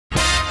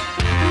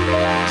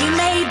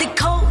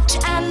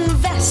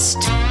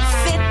vest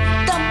fit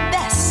the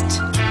best.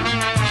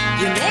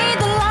 You made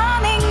the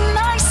lining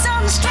nice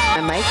and strong.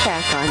 I might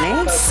back on,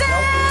 eh?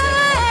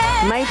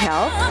 Might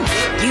help.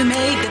 You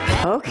made the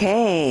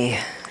Okay,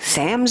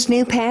 Sam's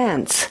new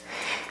pants.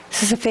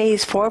 This is a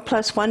phase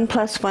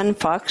 4+1+1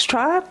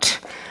 Foxtrot,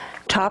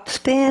 top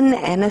spin,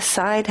 and a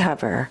side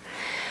hover.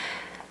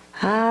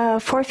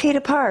 4 feet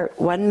apart,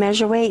 1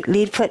 measure weight,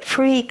 lead foot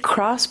free,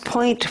 cross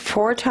point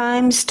 4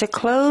 times to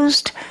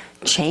closed,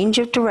 change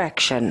of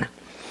direction.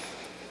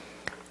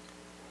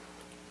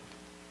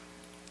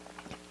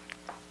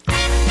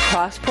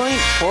 Cross point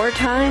 4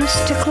 times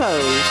to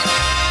close.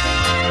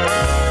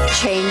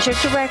 Change of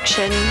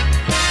direction.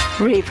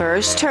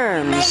 Reverse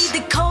turns.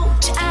 made the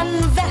coat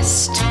and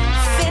vest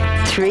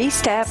fit 3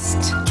 steps.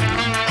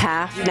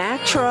 Half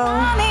natural.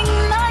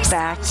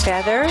 Back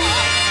feather.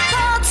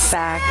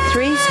 Back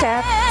 3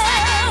 step.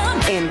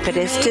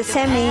 Impetus to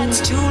semi.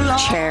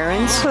 Chair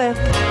and slip.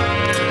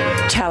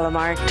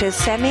 Telemark to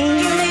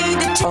semi.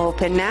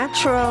 Open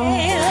natural.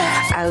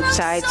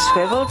 Outside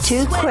swivel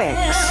 2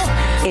 quicks.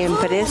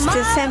 Impetus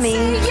to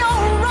semi.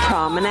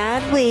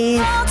 Promenade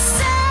weave.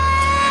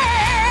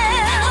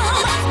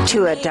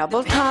 To a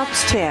double top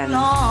spin.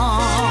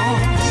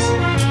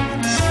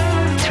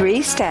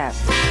 3 step.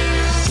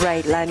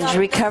 Right lunge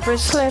recover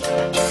slip.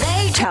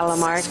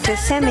 Telemark to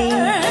semi.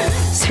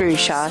 Through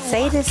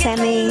chassé to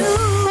semi.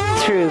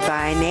 Through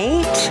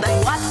vinate.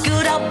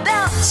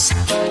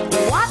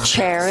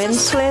 Chair and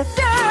slip.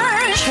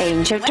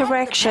 Change of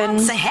direction.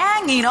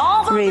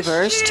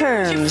 Reverse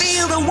turns.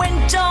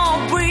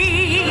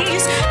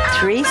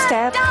 3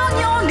 step.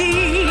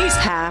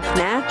 Half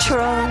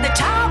natural.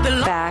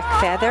 Back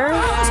feather.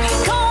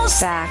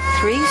 Back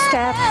 3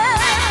 step.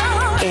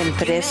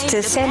 Impetus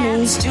to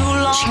semi.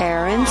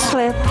 Chair and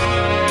slip.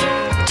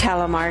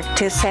 Telemark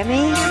to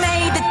semi.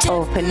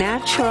 Open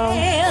natural.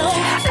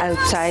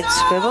 Outside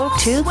swivel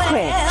 2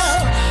 quicks.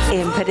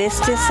 Impetus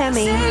to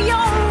semi.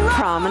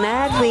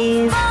 Promenade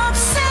weave.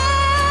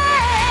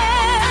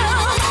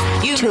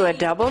 To a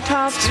double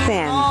top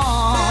spin.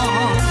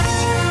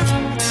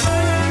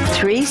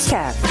 3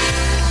 step.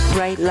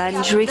 Right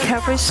lunge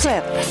recover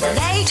slip.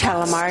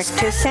 Telemark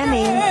to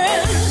semi.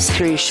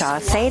 Through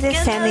chassé to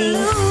semi.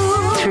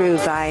 Through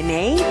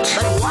vinate.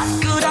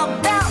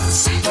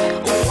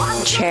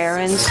 Chair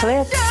and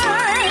slip.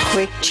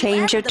 Quick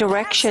change of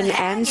direction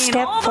and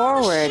step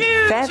forward.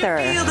 Feather.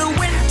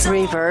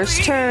 Reverse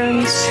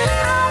turns.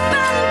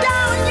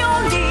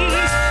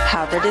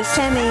 Hover to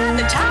semi.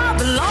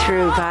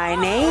 Through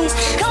vinate.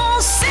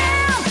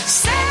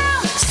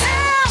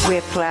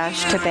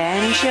 Whiplash to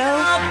banjo.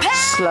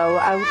 Slow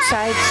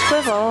outside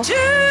swivel.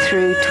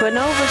 Through to an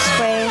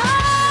oversway.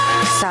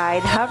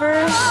 Side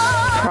hover.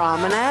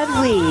 Promenade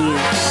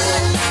weave.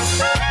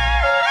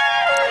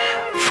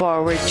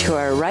 Forward to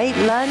a right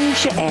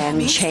lunge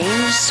and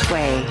change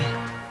sway.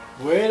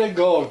 Way to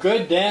go.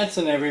 Good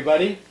dancing,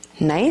 everybody.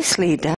 Nicely done.